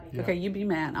Yeah. Okay, you be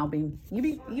Matt. You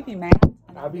be Matt.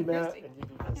 And I'll be Matt Christy. and you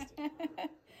be Misty.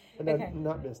 And Okay.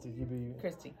 not Misty, you be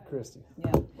Christy. Christy.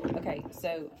 Yeah. Okay.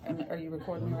 So, are you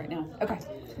recording me right now? Okay.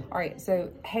 All right. So,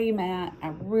 hey, Matt, I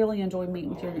really enjoyed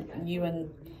meeting with you and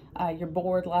your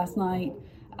board last night.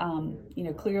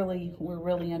 Clearly, we're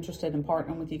really interested in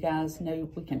partnering with you guys. Know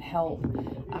we can help.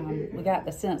 We got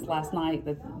the sense last night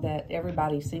that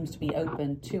everybody seems to be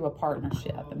open to a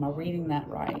partnership. Am I reading that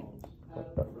right?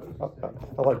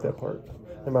 I like that part.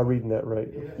 Am I reading that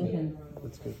right? Mm-hmm.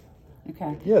 That's good.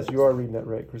 Okay. Yes, you are reading that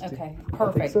right, Christy. Okay,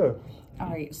 perfect. I think so. All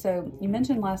right, so you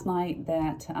mentioned last night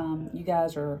that you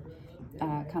guys are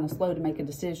kind of slow to make a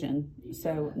decision,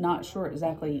 so not sure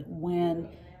exactly when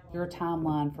your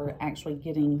timeline for actually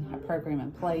getting a program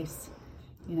in place.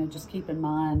 Just keep in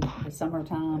mind the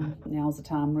summertime, now's the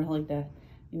time really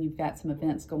and you've got some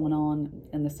events going on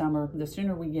in the summer. The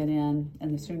sooner we get in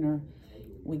and the sooner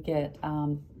we get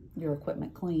your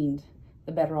equipment cleaned,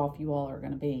 the better off you all are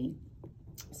going to be.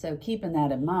 So keeping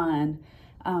that in mind,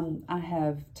 I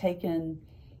have taken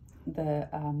the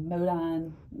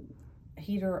Modine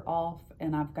heater off,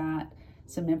 and I've got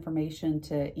some information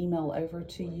to email over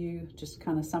to you, just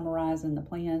kind of summarizing the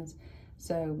plans.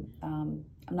 So I'm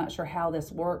not sure how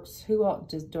this works.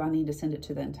 Do I need to send it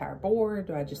to the entire board?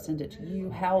 Do I just send it to you?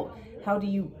 How do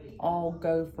you all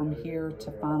go from here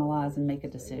to finalize and make a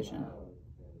decision?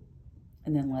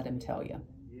 And then let him tell you.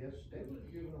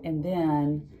 And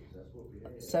then,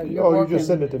 so you just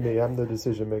send it to me. I'm the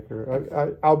decision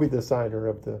maker. I'll be the signer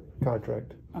of the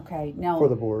contract. Okay, now for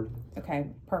the board. Okay,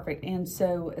 perfect. And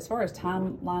so, as far as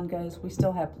timeline goes, we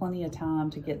still have plenty of time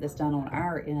to get this done on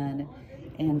our end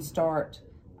and start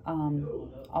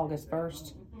August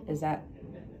 1st. Is that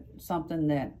something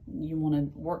that you want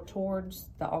to work towards,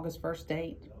 the August 1st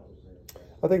date?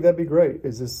 I think that'd be great.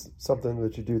 Is this something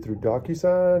that you do through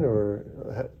DocuSign,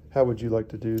 or how would you like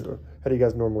to do, or how do you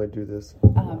guys normally do this?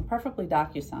 Preferably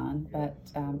DocuSign, but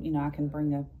I can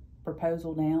bring a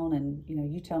proposal down, and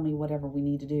you tell me whatever we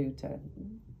need to do to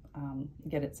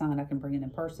get it signed. I can bring it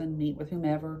in person, meet with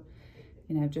whomever.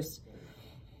 Just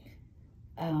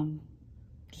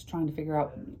trying to figure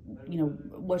out,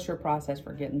 what's your process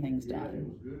for getting things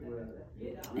done.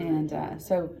 And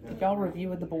so if y'all review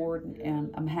with the board,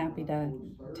 and I'm happy to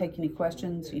take any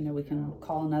questions. We can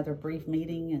call another brief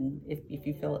meeting, and if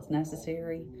you feel it's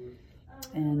necessary,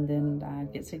 and then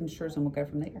get signatures, and we'll go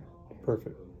from there.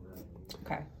 Perfect.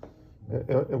 Okay.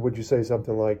 And would you say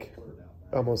something like,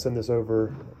 I'm going to send this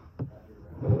over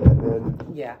and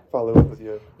then follow up with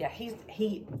you? Yeah,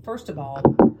 he first of all,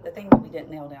 the thing that we didn't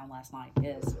nail down last night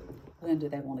is, when do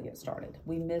they want to get started?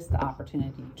 We missed the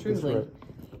opportunity, truly. Right.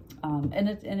 And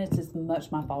it's as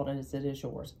much my fault as it is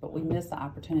yours, but we missed the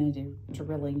opportunity to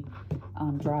really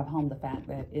drive home the fact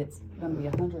that it's going to be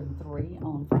 103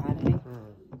 on Friday,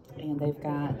 and they've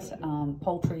got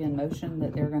poultry in motion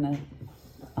that they're going to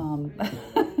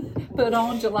put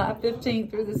on July 15th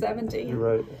through the 17th. You're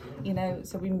right.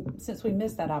 So since we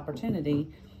missed that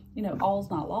opportunity, all's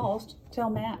not lost. Tell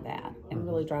Matt that and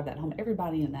really drive that home.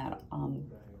 Everybody in that.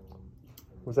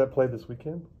 Was that played this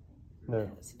weekend? No.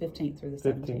 It's 15th through the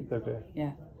 17th. 15th, okay.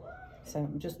 Yeah. So I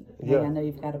know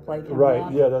you've got to play coming right.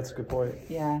 up. Yeah, that's a good point.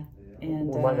 Yeah. And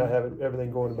we might not have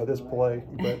everything going by this play,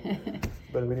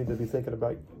 but we need to be thinking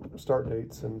about start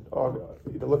dates, and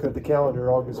looking at the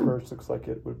calendar, August 1st looks like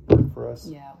it would work for us.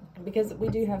 Yeah, because we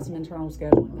do have some internal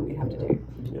scheduling that we have to do,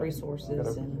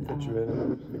 resources, and fit you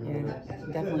in.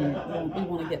 Definitely we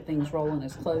want to get things rolling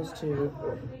as close to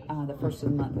the first of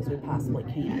the month as we possibly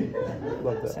can.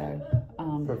 Love that.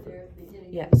 So perfect.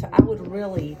 Yeah, so I would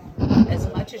really,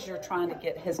 as much as you're trying to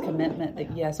get his commitment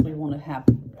that yes, we want to have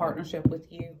partnership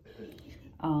with you,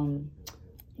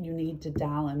 you need to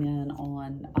dial him in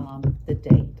on the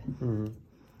date,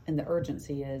 and the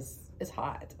urgency is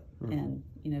hot. And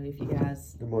if you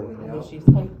guys have issues,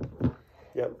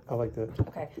 Yep, I like that.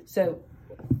 Okay, so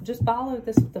just follow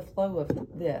the flow of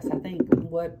this. I think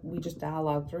what we just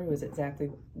dialogued through is exactly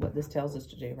what this tells us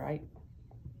to do, right?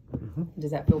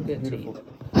 Does that feel good to you?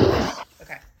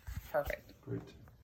 Okay, perfect. Great.